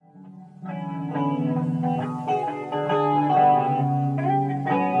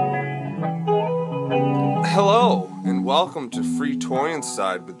Hello, and welcome to Free Toy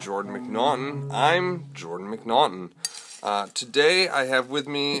Inside with Jordan McNaughton. I'm Jordan McNaughton. Today I have with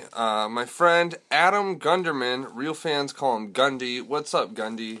me my friend Adam Gunderman. Real fans call him Gundy. What's up,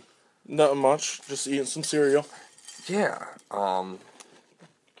 Gundy? Nothing much. Just eating some cereal. Yeah. How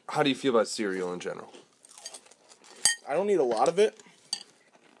do you feel about cereal in general? I don't eat a lot of it.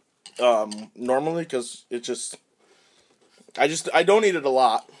 Normally, because I don't eat it a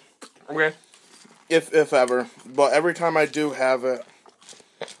lot. Okay. If ever. But every time I do have it,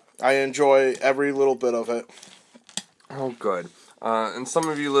 I enjoy every little bit of it. Oh, good. And some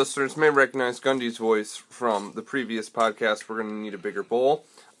of you listeners may recognize Gundy's voice from the previous podcast, We're Gonna Need a Bigger Bowl.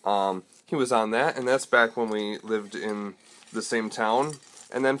 He was on that, and that's back when we lived in the same town.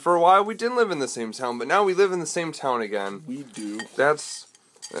 And then for a while we didn't live in the same town, but now we live in the same town again. We do.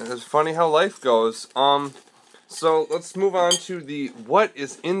 It's funny how life goes. So let's move on to the What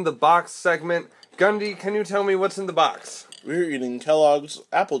is in the Box segment. Gundy, can you tell me what's in the box? We're eating Kellogg's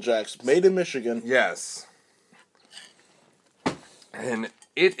Apple Jacks, made in Michigan. Yes. And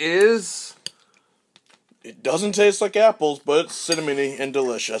it is... It doesn't taste like apples, but it's cinnamony and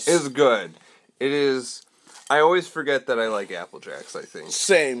delicious. It's good. It is... I always forget that I like Apple Jacks, I think.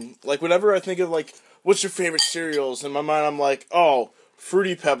 Same. Like, whenever I think of, like, what's your favorite cereals? In my mind, I'm like, oh,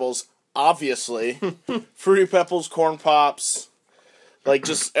 Fruity Pebbles, obviously. Fruity Pebbles, Corn Pops. Like,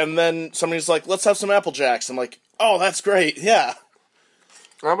 just, and then somebody's like, let's have some Apple Jacks. I'm like, oh, that's great, yeah.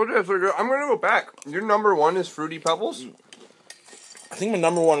 Apple Jacks are good. I'm going to go back. Your number one is Fruity Pebbles? I think my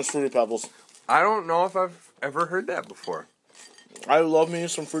number one is Fruity Pebbles. I don't know if I've ever heard that before. I love me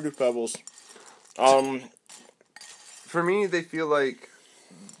some Fruity Pebbles. For me, they feel like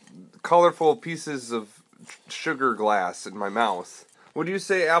colorful pieces of sugar glass in my mouth. Would you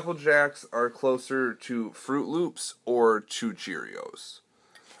say Apple Jacks are closer to Fruit Loops or to Cheerios?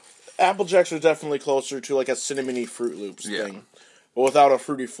 Apple Jacks are definitely closer to like a cinnamony Fruit Loops Yeah. thing. But without a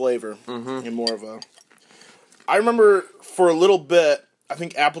fruity flavor. And more of a... I remember for a little bit, I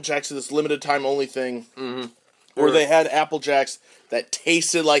think Apple Jacks did this limited time only thing where they had Apple Jacks that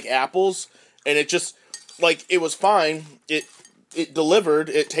tasted like apples, and it just, like, it was fine. It delivered.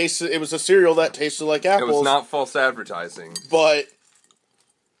 It was a cereal that tasted like apples. It was not false advertising. But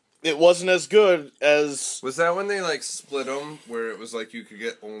it wasn't as good as... Was that when they, like, split them, where it was like you could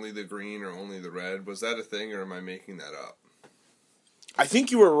get only the green or only the red? Was that a thing, or am I making that up? I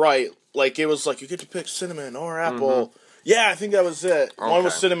think you were right. Like, it was like, you get to pick cinnamon or apple. Yeah, I think that was it. Okay. One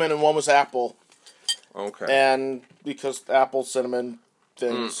was cinnamon and one was apple. Okay. And because apple, cinnamon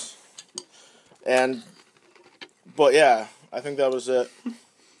things. But yeah, I think that was it.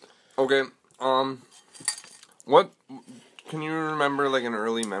 Okay, what, can you remember, like, an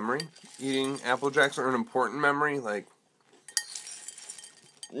early memory eating Apple Jacks, or an important memory, like...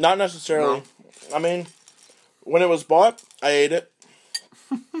 Not necessarily. No. I mean, when it was bought, I ate it.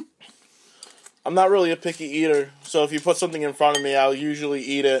 I'm not really a picky eater, so if you put something in front of me, I'll usually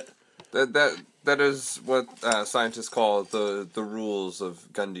eat it. That is what scientists call the rules of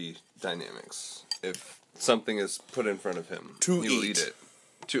Gundy dynamics. If something is put in front of him, he will eat it.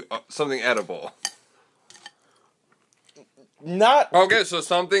 Something edible. Not... Okay, so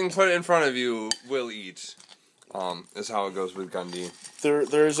something put in front of you will eat, is how it goes with Gundy.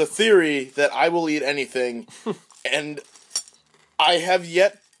 There's a theory that I will eat anything, and I have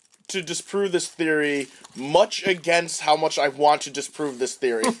yet to disprove this theory, much against how much I want to disprove this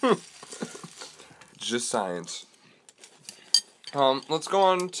theory. Just science. Let's go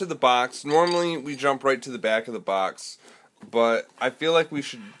on to the box. Normally, we jump right to the back of the box, but I feel like we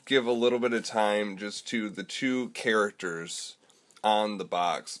should give a little bit of time just to the two characters on the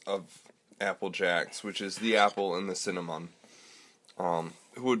box of Apple Jacks, which is the apple and the cinnamon. Who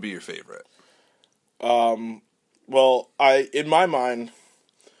would be your favorite? Well, in my mind,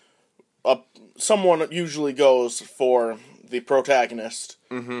 someone usually goes for the protagonist,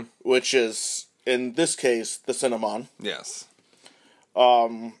 which is, in this case, the cinnamon. Yes.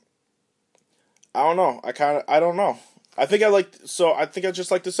 I don't know. I don't know. I think I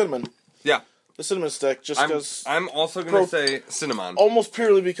just like the cinnamon. Yeah. The cinnamon stick, just because... I'm also going to say cinnamon. Almost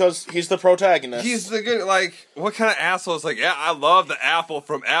purely because he's the protagonist. He's the good, like, what kind of asshole is like, yeah, I love the apple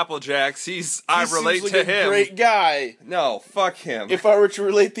from Apple Jacks. I relate seems to like a him. Great guy. No, fuck him. If I were to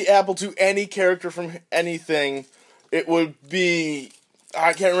relate the apple to any character from anything, it would be...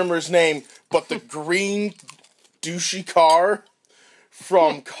 I can't remember his name, but the green douchey car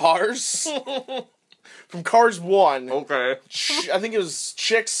from Cars. From Cars 1. Okay. I think it was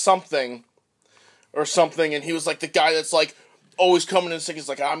Chick something. Or something, and he was like the guy that's like, always coming in sick. He's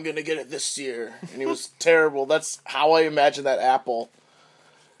like, I'm going to get it this year. And he was terrible. That's how I imagine that apple.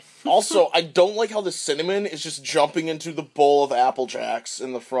 Also, I don't like how the cinnamon is just jumping into the bowl of Apple Jacks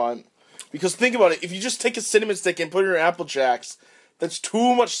in the front. Because think about it. If you just take a cinnamon stick and put it in your Apple Jacks, that's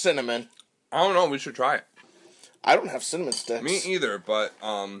too much cinnamon. I don't know. We should try it. I don't have cinnamon sticks. Me either, but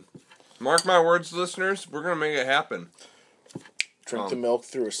mark my words, listeners. We're going to make it happen. Drink the milk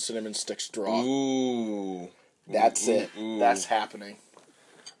through a cinnamon stick straw. Ooh. That's it. Ooh. That's happening.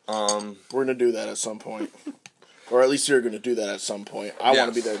 We're going to do that at some point. Or at least you're going to do that at some point. I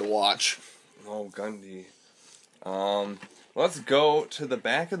want to be there to watch. Oh, Gundy. Let's go to the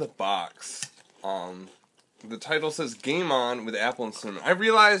back of the box. The title says Game On with Apple and Cinnamon.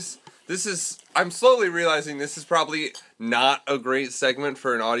 I'm slowly realizing this is probably not a great segment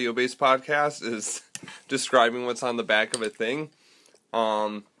for an audio-based podcast, is describing what's on the back of a thing.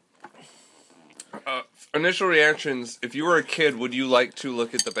 Initial reactions, if you were a kid, would you like to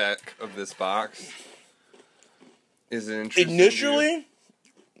look at the back of this box? Is it interesting? Initially,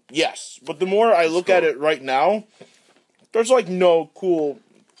 yes. But the more I look at it right now, there's like no cool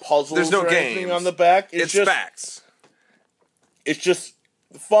puzzles There's no or anything games on the back. It's just facts. It's just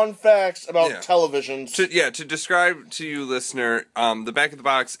fun facts about televisions. To describe to you, listener, the back of the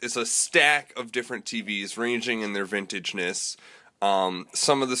box is a stack of different TVs ranging in their vintageness.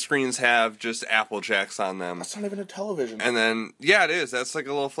 Some of the screens have just Apple Jacks on them. That's not even a television. And then, yeah, it is. That's like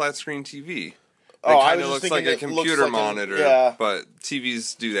a little flat screen TV. It I kind of looks like a computer monitor, but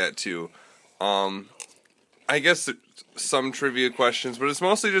TVs do that too. I guess some trivia questions, but it's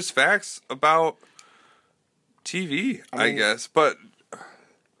mostly just facts about TV, I guess. But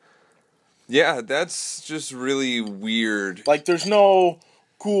yeah, that's just really weird. Like, there's no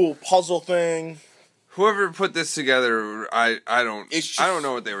cool puzzle thing. Whoever put this together, I don't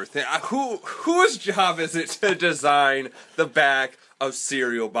know what they were thinking. Whose job is it to design the back of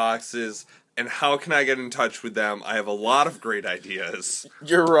cereal boxes? And how can I get in touch with them? I have a lot of great ideas.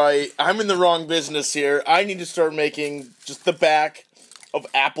 You're right. I'm in the wrong business here. I need to start making just the back of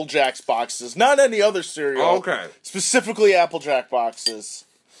Apple Jacks boxes. Not any other cereal. Okay. Specifically Apple Jack boxes.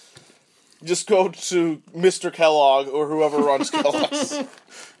 Just go to Mr. Kellogg or whoever runs Kellogg's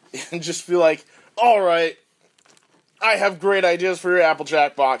and just be like, all right, I have great ideas for your Apple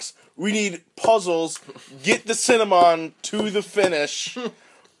Jack box. We need puzzles. Get the cinnamon to the finish.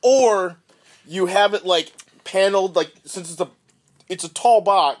 Or you have it like paneled, like since it's a tall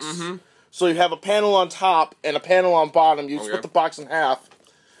box, so you have a panel on top and a panel on bottom. You split the box in half,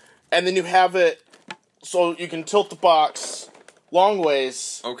 and then you have it so you can tilt the box long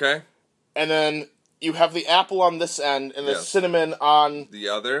ways. Okay. And then you have the apple on this end and the cinnamon on the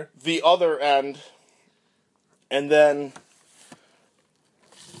other end, and then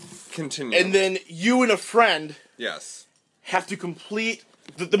continue. And then you and a friend have to complete.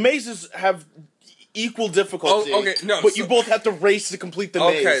 The mazes have equal difficulty. Oh, okay, no. But you both have to race to complete the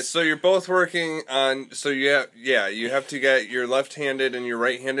maze. Okay, so you're both working on. So you have to get your left-handed and your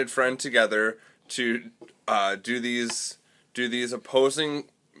right-handed friend together to do these opposing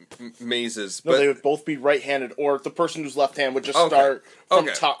mazes. No, they would both be right-handed, or the person who's left-handed would just start from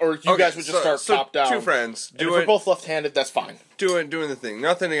top, or you guys would just start top down. Two friends. If we're both left-handed, that's fine. Doing the thing.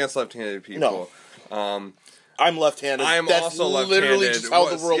 Nothing against left-handed people. No. I'm left-handed. I am also left-handed. That's literally just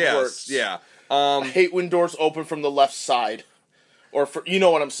how the world works. Yeah. I hate when doors open from the left side. Or, you know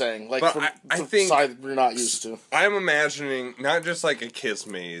what I'm saying. Like, from the side we're not used to. I'm imagining not just like a kiss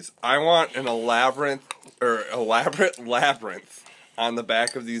maze. I want an elaborate labyrinth on the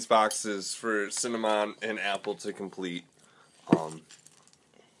back of these boxes for Cinnamon and Apple to complete. I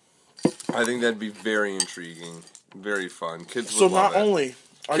think that'd be very intriguing. Very fun. Kids would love it. So not only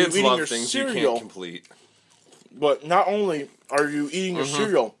are you eating your things cereal, you can't complete. But not only are you eating your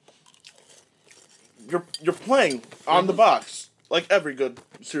cereal, you're playing on the box. Like every good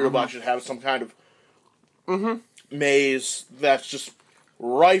cereal box should have some kind of maze that's just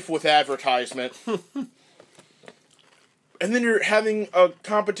rife with advertisement. And then you're having a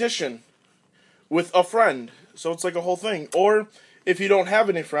competition with a friend. So it's like a whole thing. Or if you don't have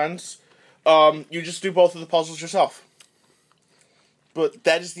any friends, you just do both of the puzzles yourself. But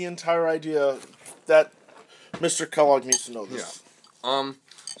that is the entire idea. That Mr. Kellogg needs to know this. Yeah.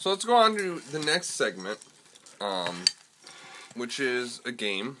 So let's go on to the next segment, which is a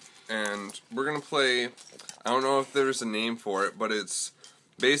game. And we're going to play, I don't know if there's a name for it, but it's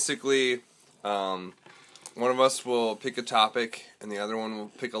basically one of us will pick a topic and the other one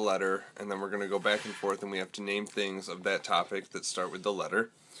will pick a letter. And then we're going to go back and forth and we have to name things of that topic that start with the letter.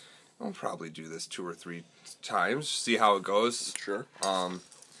 I'll probably do this 2 or 3 times, see how it goes. Sure.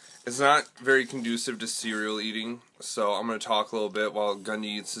 it's not very conducive to cereal eating, so I'm going to talk a little bit while Gundy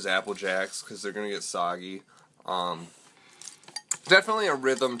eats his Apple Jacks, because they're going to get soggy. Definitely a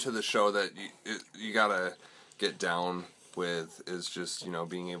rhythm to the show that you got to get down with, is just,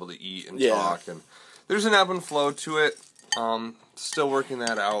 being able to eat and talk, and there's an ebb and flow to it. Still working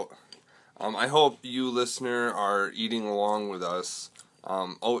that out. I hope you, listener, are eating along with us.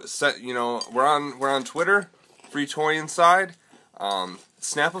 We're on Twitter, Free Toy Inside.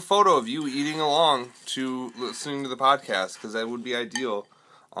 Snap a photo of you eating along to listening to the podcast, because that would be ideal.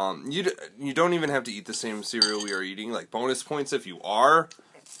 You don't even have to eat the same cereal we are eating. Like, bonus points if you are,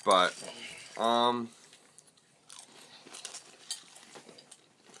 but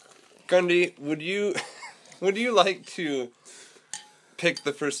Gundy, would you like to pick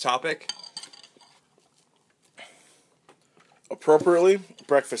the first topic? Appropriately,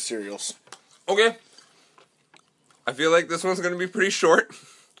 breakfast cereals. Okay. I feel like this one's going to be pretty short.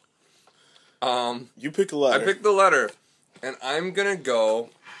 You pick a letter. I picked the letter, and I'm going to go...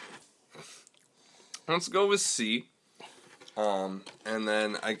 Let's go with C. And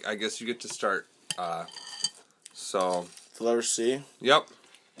then I guess you get to start. So... The letter C? Yep.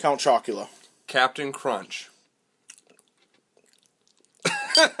 Count Chocula. Captain Crunch.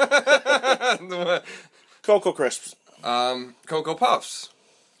 Cocoa Crisps. Cocoa Puffs.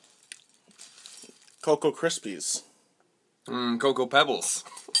 Cocoa Krispies. Cocoa Pebbles.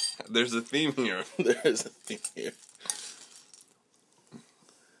 There's a theme here. There's a theme here.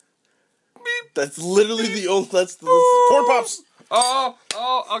 Beep. That's literally the only. That's Corn Pops. Oh,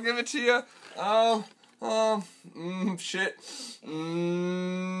 I'll give it to you. Shit.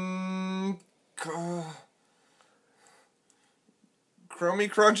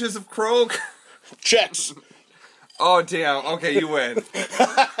 Chromie Crunches of Croak. Chex. Oh damn! Okay, you win.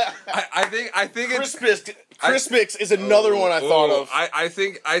 I think it's Crispix is another one I thought of. I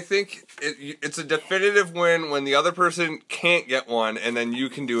think it's a definitive win when the other person can't get one, and then you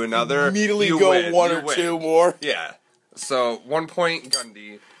can do another. Immediately you go win. one You or win. two more. Yeah. So 1 point,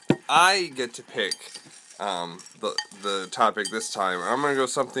 Gundy. I get to pick the topic this time. I'm gonna go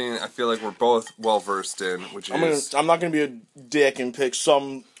something I feel like we're both well versed in, which is I'm not gonna be a dick and pick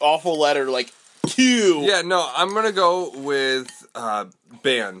some awful letter like Q. Yeah, no, I'm gonna go with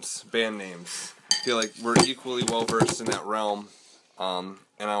band names. I feel like we're equally well versed in that realm, and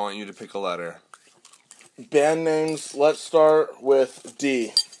I want you to pick a letter. Band names. Let's start with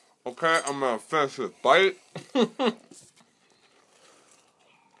D. Okay, I'm gonna finish with Bite.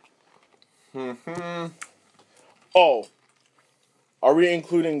 Oh, are we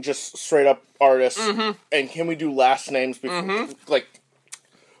including just straight up artists? Mm-hmm. And can we do last names before, like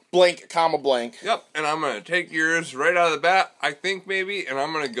blank, comma blank? Yep, and I'm gonna take yours right out of the bat, I think maybe, and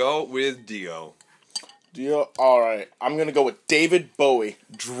I'm gonna go with Dio. Dio. All right, I'm gonna go with David Bowie.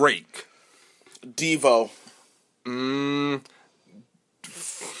 Drake. Devo.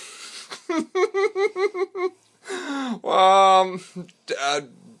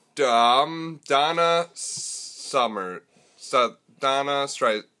 Donna Summer. Donna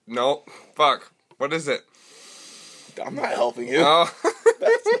Strike. No, fuck. What is it? I'm not helping you. Oh,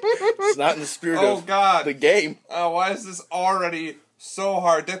 It's not in the spirit of God. the game. Oh, why is this already so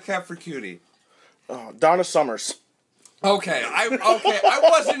hard? Death Cab for Cutie. Donna Summers. Okay, I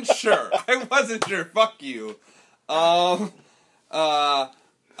wasn't sure. Fuck you.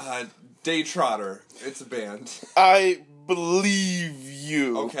 Day Trotter. It's a band. I believe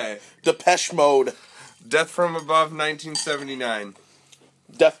you. Okay. Depeche Mode. Death from Above, 1979.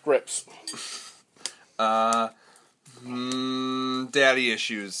 Death Grips. Daddy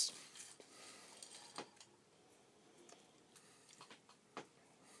Issues.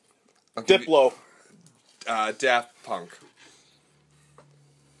 Diplo. Daft Punk.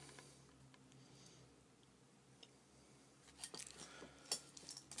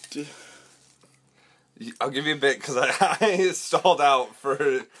 I'll give you a bit because I stalled out for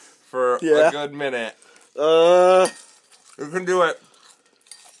a good minute. You can do it.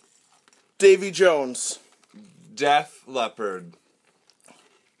 Davy Jones. Def Leppard.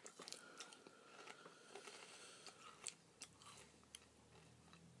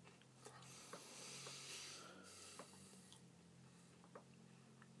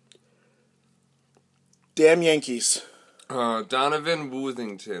 Damn Yankees. Donovan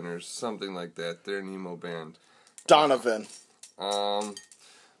Woothington or something like that. They're an emo band. Donovan. The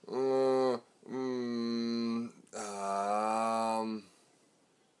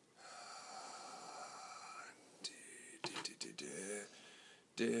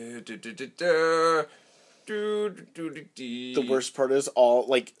worst part is all,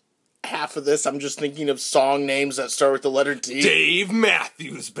 like, half of this, I'm just thinking of song names that start with the letter D. Dave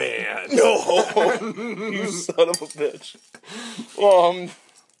Matthews Band. No, you son of a bitch.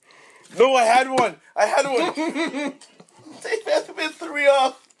 No, I had one. Dave Matthews Band threw me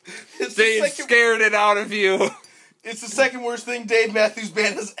off. Dave scared it out of you. It's the second worst thing Dave Matthews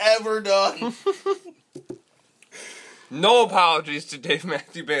Band has ever done. No apologies to Dave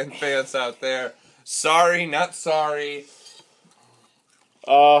Matthews Band fans out there. Sorry, not sorry.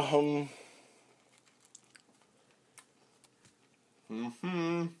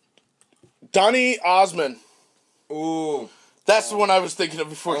 Donny Osmond. Ooh. That's the one I was thinking of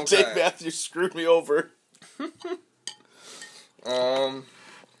before Okay. Dave Matthews screwed me over.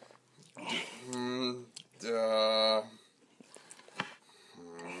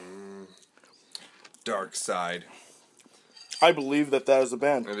 Dark Side. I believe that is a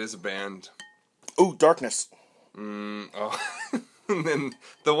band. It is a band. Ooh, Darkness. Oh. And then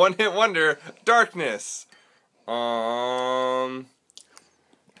the one-hit wonder, Darkness. Duran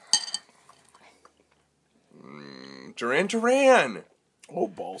Duran. Oh,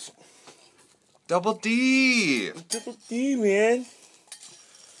 balls. Double D. Double D, man.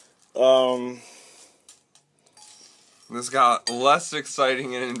 This got less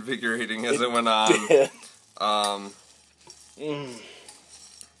exciting and invigorating as it went on. Yeah.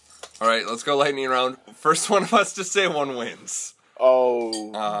 All right, let's go lightning round. First one of us to say one wins. You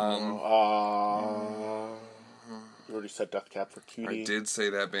already said Death Cab for Cutie. I did say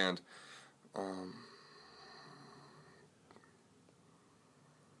that band.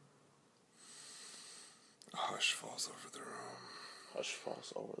 Hush falls over the room. Hush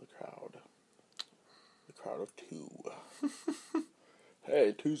falls over the crowd. The crowd of two.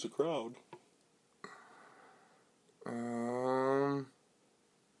 Hey, two's a crowd.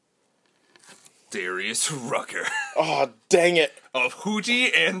 Darius Rucker Oh, dang it. of Hootie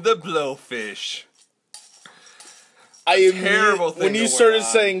and the Blowfish. Terrible thing when to you win started on.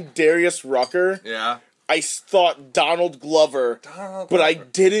 saying Darius Rucker, Yeah. I thought Donald Glover, but I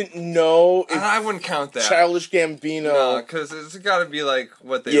didn't know if I wouldn't count that. Childish Gambino. Because it's got to be like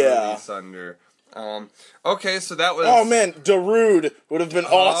what they Yeah. release under. Okay, so that was. Oh man, Darude would have been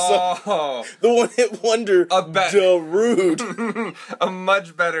awesome. Oh, The one-hit wonder, Darude. a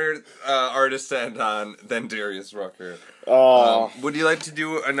much better artist to end on than Darius Rucker. Would you like to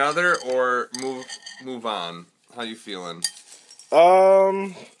do another or move on? How you feeling?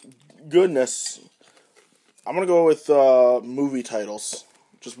 Goodness. I'm gonna go with movie titles.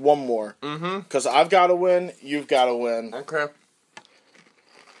 Just one more. Because I've got to win, you've got to win. Okay.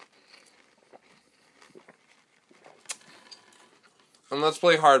 And let's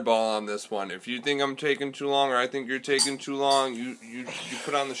play hardball on this one. If you think I'm taking too long or I think you're taking too long, you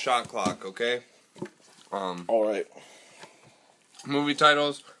put on the shot clock, okay? All right. Movie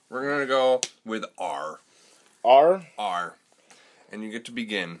titles, we're going to go with R. R. R. And you get to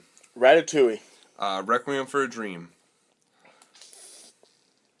begin. Ratatouille. Requiem for a Dream.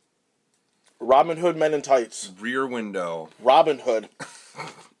 Robin Hood Men in Tights. Rear Window. Robin Hood.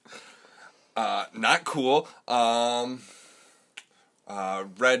 Not cool.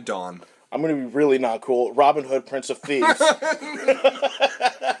 Red Dawn. I'm gonna be really not cool. Robin Hood, Prince of Thieves.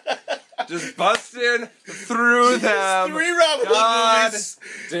 Just busting through them. 3 Robin Hood movies.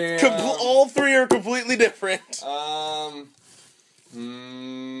 Damn. All 3 are completely different. I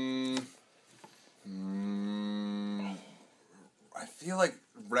feel like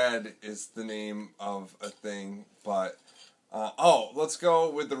Red is the name of a thing, but let's go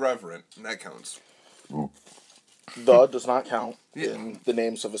with the Reverend. That counts. The does not count in the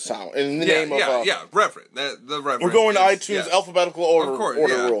names of a sound. In the name of Reverend. The Reverend. We're going to is- iTunes yes. alphabetical order, Of course,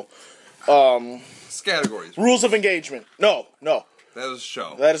 order yeah. rule. It's categories. Rules of engagement. No. That is a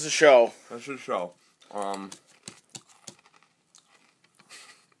show. That is a show. That's a show.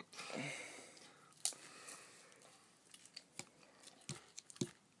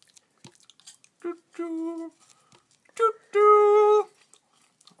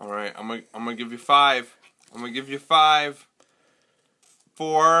 All right, I'm gonna give you 5. I'm gonna give you 5,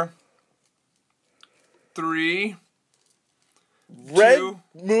 4, 3. Red 2.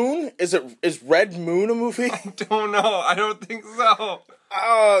 Moon? Is Red Moon a movie? Don't know. I don't think so.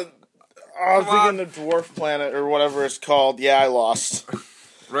 I'm on. thinking the Dwarf Planet or whatever it's called. Yeah, I lost.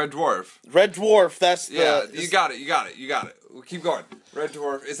 Red Dwarf. Red Dwarf. That's the. Yeah, you got it. We'll keep going. Red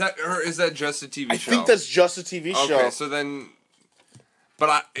Dwarf. Is that just a TV show? I think that's just a TV show. Okay, so then,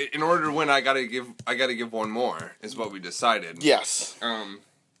 but in order to win, I gotta give one more. Is what we decided. Yes.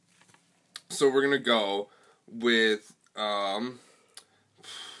 So we're gonna go with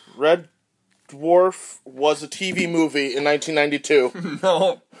Red Dwarf was a TV movie in 1992.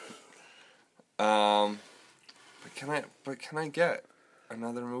 no. But can I get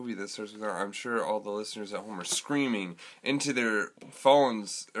another movie that starts with R? I'm sure all the listeners at home are screaming into their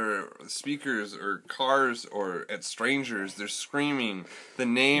phones or speakers or cars or at strangers. They're screaming the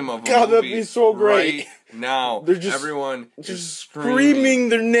name of a God, movie that'd be so great. right now. They're just Everyone is just screaming.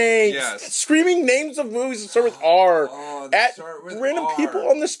 their names. Yes. Screaming names of movies that start with R They at start with random R. people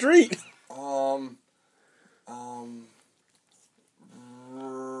on the street.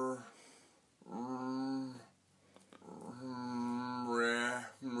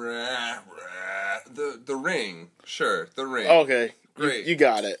 The Ring. Sure, The Ring. Okay. Great. You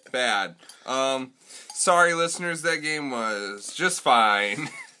got it. Bad. Sorry, listeners, that game was just fine.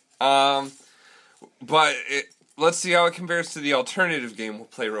 Let's see how it compares to the alternative game we'll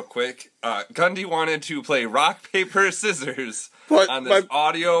play real quick. Gundy wanted to play rock, paper, scissors on this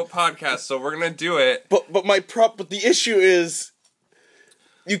audio podcast, so we're gonna do it. But the issue is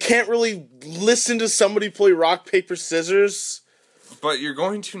you can't really listen to somebody play rock, paper, scissors. But you're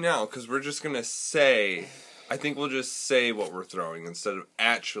going to now, because we're just gonna say. I think we'll just say what we're throwing instead of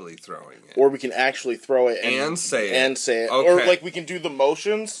actually throwing it. Or we can actually throw it and say it. And say it. Okay. Or like we can do the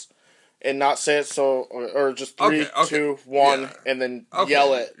motions and not say it, so or just 3, 2, 1, and then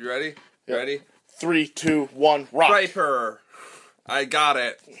yell it. You ready? Yep. Ready? 3, 2, 1, rock. Piper. I got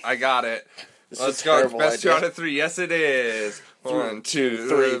it. Let's go. Best 2 out of 3. Yes, it is. 1, 2,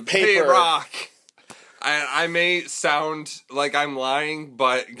 3. Paper. Rock. I may sound like I'm lying,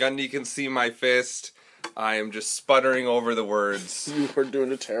 but Gundy can see my fist. I am just sputtering over the words. You are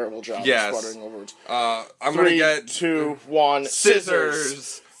doing a terrible job of sputtering over words. I'm going to get 2, 1,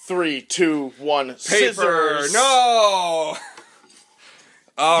 scissors. 3, 2, 1, paper. Scissors. No!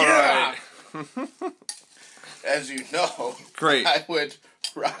 All right. As you know, great. I went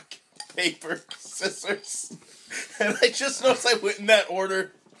rock, paper, scissors. And I just noticed I went in that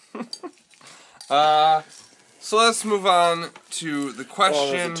order. So let's move on to the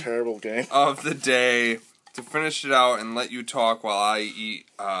question that's a terrible game. of the day to finish it out and let you talk while I eat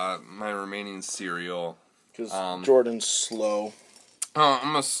my remaining cereal. Because Jordan's slow.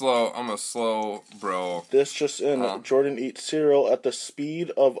 I'm a slow bro. This just in, Jordan eats cereal at the speed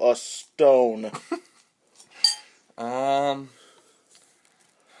of a stone.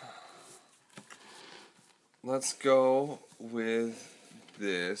 Let's go with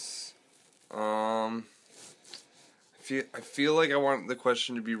this. I feel like I want the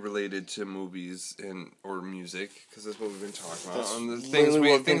question to be related to movies or music because that's what we've been talking about. And the things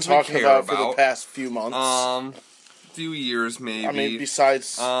we've been talking about for the past few months. Few years maybe. I mean,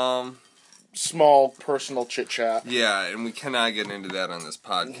 besides small personal chit chat. Yeah, and we cannot get into that on this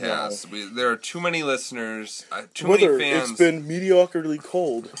podcast. No. There are too many listeners, too Whether many fans. It's been mediocrely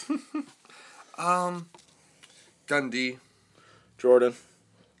cold. Gundy. Jordan.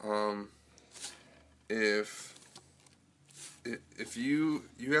 If you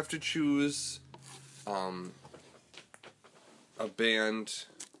have to choose a band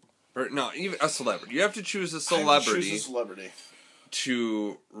or no, even a celebrity. You have to choose a celebrity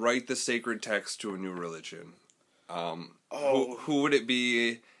to write the sacred text to a new religion. Who would it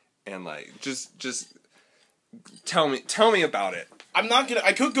be? And like just tell me about it.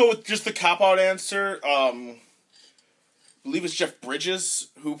 I could go with just the cop-out answer. I believe it's Jeff Bridges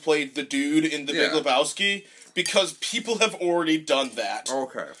who played the dude in The Big Lebowski, because people have already done that.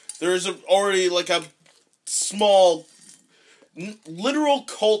 Okay. There's already like a small, literal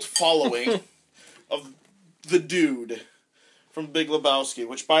cult following of the dude from Big Lebowski,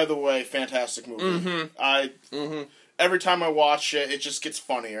 which, by the way, fantastic movie. Mm-hmm. Every time I watch it, it just gets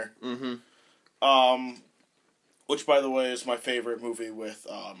funnier. Mm-hmm. Which, by the way, is my favorite movie with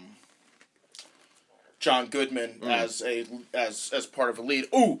John Goodman as part of a lead.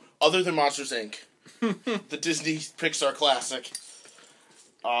 Ooh, other than Monsters, Inc. The Disney Pixar classic.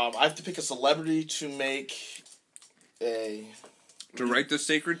 I have to pick a celebrity to make to write the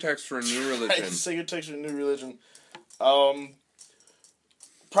sacred text for a new religion. Write the sacred text for a new religion.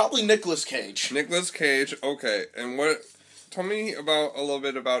 Probably Nicolas Cage. Nicolas Cage, okay. And tell me a little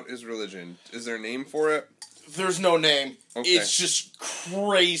bit about his religion. Is there a name for it? There's no name. Okay. It's just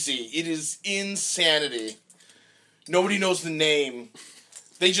crazy. It is insanity. Nobody knows the name.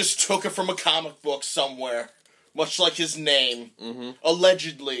 They just took it from a comic book somewhere. Much like his name. Mm-hmm.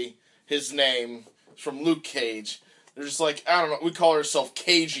 Allegedly, his name from Luke Cage. They're just like, I don't know, we call ourselves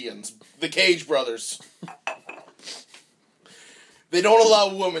Cagians. The Cage brothers. They don't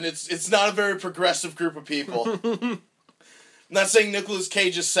allow women. It's not a very progressive group of people. I'm not saying Nicolas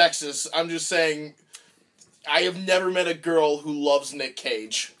Cage is sexist. I'm just saying I have never met a girl who loves Nick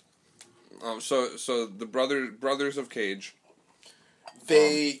Cage. So the brothers of Cage.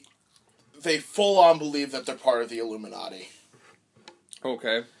 they full on believe that they're part of the Illuminati.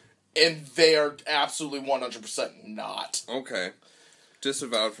 Okay. And they are absolutely 100% not. Okay.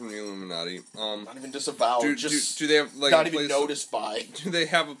 Disavowed from the Illuminati. Not even disavowed. Do they have like not a even place noticed by? Do they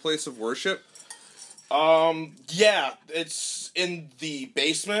have a place of worship? Yeah, it's in the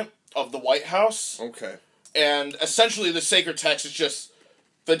basement of the White House. Okay. And essentially the sacred text is just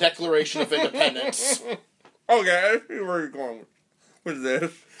the Declaration of Independence. Okay, I see where you're going with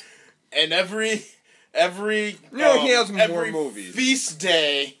this. And every he has more movies. feast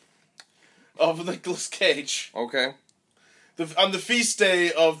day of Nicolas Cage. Okay. On the feast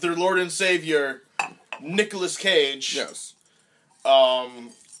day of their Lord and Savior, Nicolas Cage. Yes.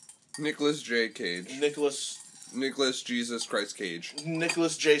 Nicolas J. Cage. Nicolas Jesus Christ Cage.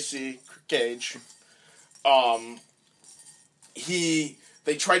 Nicolas J.C. Cage.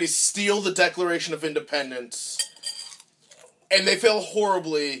 They try to steal the Declaration of Independence, and they fail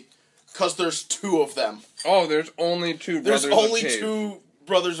horribly because there's two of them. Oh, there's only two brothers There's only of Cage. two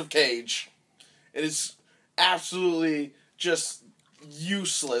brothers of Cage. It is absolutely just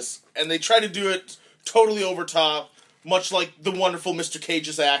useless, and they try to do it totally over top, much like the wonderful Mr.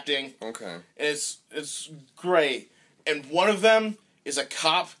 Cage's acting. Okay. And it's great. And one of them is a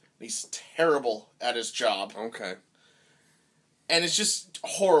cop, and he's terrible at his job. Okay. And it's just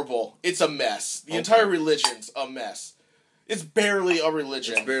horrible. It's a mess. The Okay. entire religion's a mess. It's barely a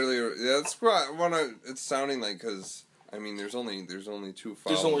religion. It's barely. That's what it's sounding like, because I mean, there's only two followers.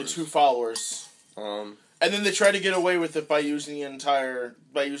 There's only two followers. And then they try to get away with it by using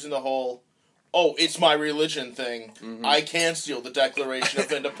the whole, oh, it's my religion thing. Mm-hmm. I can steal the Declaration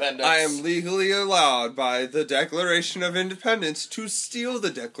of Independence. I am legally allowed by the Declaration of Independence to steal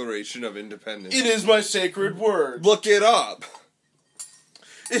the Declaration of Independence. It is my sacred word. Look it up.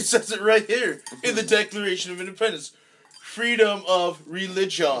 It says it right here in the Declaration of Independence. Freedom of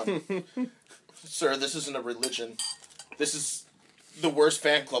religion. Sir, this isn't a religion. This is the worst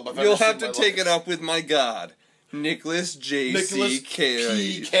fan club I've ever seen. You'll have to take it up with my God, Nicolas J.C.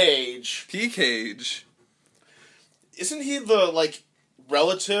 P. Cage. P. Cage. Isn't he the,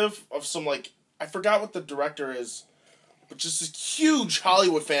 relative of some, I forgot what the director is, but just a huge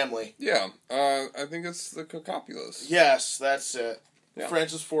Hollywood family. Yeah, I think it's the Coppolas. Yes, that's it. Yeah.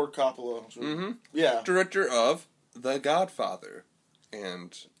 Francis Ford Coppola. Mm-hmm. Yeah. Director of The Godfather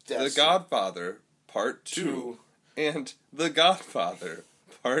and The Godfather Part 2 and The Godfather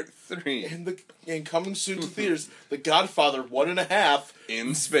Part 3. And coming soon to theaters, The Godfather 1.5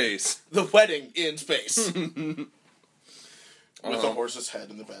 in space. The Wedding in space. With a horse's head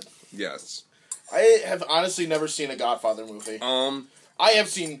in the bed. Yes. I have honestly never seen a Godfather movie. I have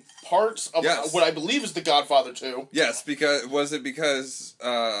seen parts of what I believe is The Godfather 2. Yes, because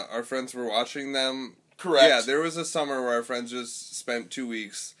our friends were watching them? Correct. Yeah, there was a summer where our friends just spent 2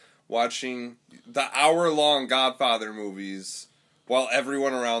 weeks watching the hour-long Godfather movies while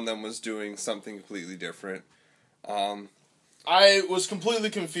everyone around them was doing something completely different. I was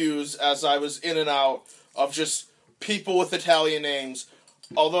completely confused as I was in and out of just people with Italian names.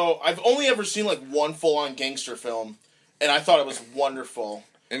 Although, I've only ever seen, one full-on gangster film, and I thought it was wonderful.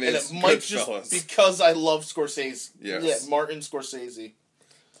 And it might just because I love Scorsese. Yes. Yeah, Martin Scorsese.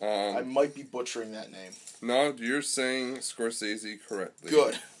 I might be butchering that name. No, you're saying Scorsese correctly.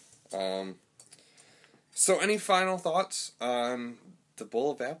 Good. So, any final thoughts on the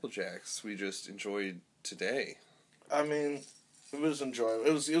bowl of Apple Jacks we just enjoyed today? I mean, it was enjoyable.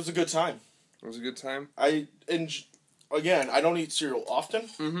 It was a good time. It was a good time? Again, I don't eat cereal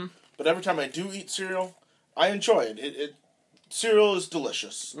often, but every time I do eat cereal, I enjoy it. Cereal is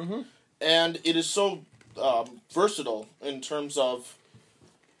delicious. Mm-hmm. And it is so versatile in terms of...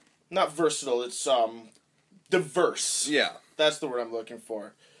 Not versatile, it's diverse. Yeah. That's the word I'm looking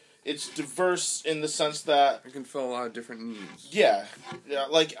for. It's diverse in the sense that... It can fill a lot of different needs. Yeah.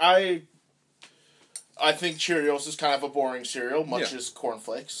 I think Cheerios is kind of a boring cereal, much as Corn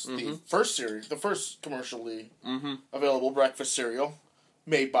Flakes. Mm-hmm. The first commercially available breakfast cereal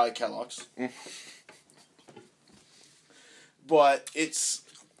made by Kellogg's. But it's...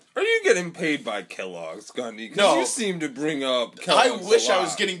 Are you getting paid by Kellogg's, Gundy? Because no. You seem to bring up Kellogg's I wish I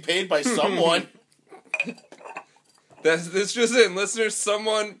was getting paid by someone. That's just it. Listeners,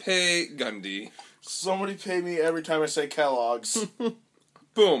 someone pay Gundy. Somebody pay me every time I say Kellogg's.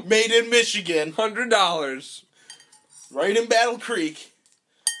 Boom. Made in Michigan. $100. Right in Battle Creek.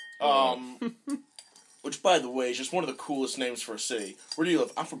 Which, by the way, is just one of the coolest names for a city. Where do you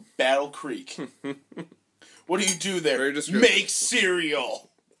live? I'm from Battle Creek. What do you do there? Very descriptive. Make cereal.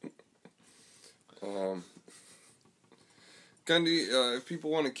 Gundy, if people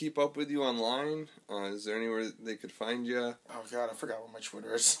want to keep up with you online, is there anywhere they could find you? Oh God, I forgot what my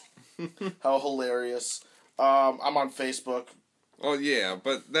Twitter is. How hilarious! I'm on Facebook. Oh yeah,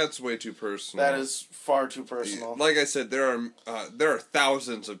 but that's way too personal. That is far too personal. Like I said, there are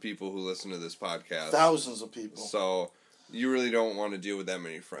thousands of people who listen to this podcast. Thousands of people. So you really don't want to deal with that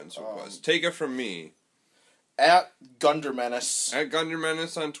many friends requests. Take it from me. At Gundermenace. At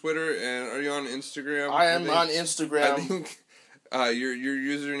Gundermenace on Twitter, and are you on Instagram? I am on Instagram. I think your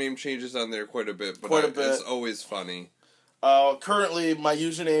username changes on there quite a bit, but it's always funny. Currently, my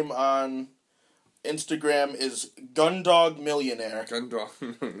username on Instagram is Gundog Millionaire. Gundog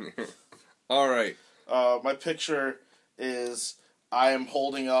Millionaire. All right. My picture is I am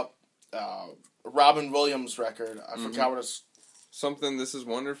holding up Robin Williams record. I forgot what it's. Something This Is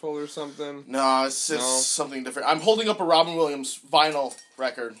Wonderful or something? No, it's something different. I'm holding up a Robin Williams vinyl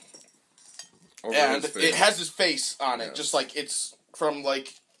record. And it has his face on it, just like it's from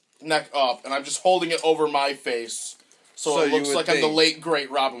like neck up, and I'm just holding it over my face. So it looks like I'm the late, great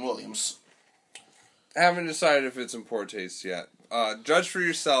Robin Williams. I haven't decided if it's in poor taste yet. Judge for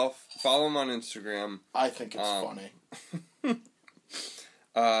yourself. Follow him on Instagram. I think it's funny.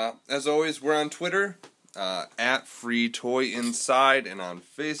 As always, we're on Twitter, at Free Toy Inside, and on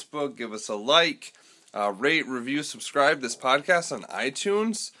Facebook. Give us a like, rate, review, subscribe this podcast on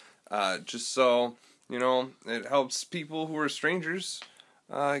iTunes, just so, it helps people who are strangers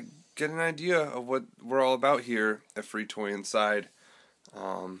get an idea of what we're all about here at Free Toy Inside.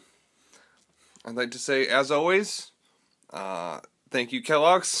 I'd like to say, as always, thank you,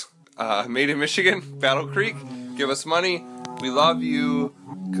 Kellogg's, Made in Michigan, Battle Creek. Give us money. We love you.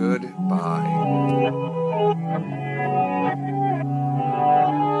 Goodbye.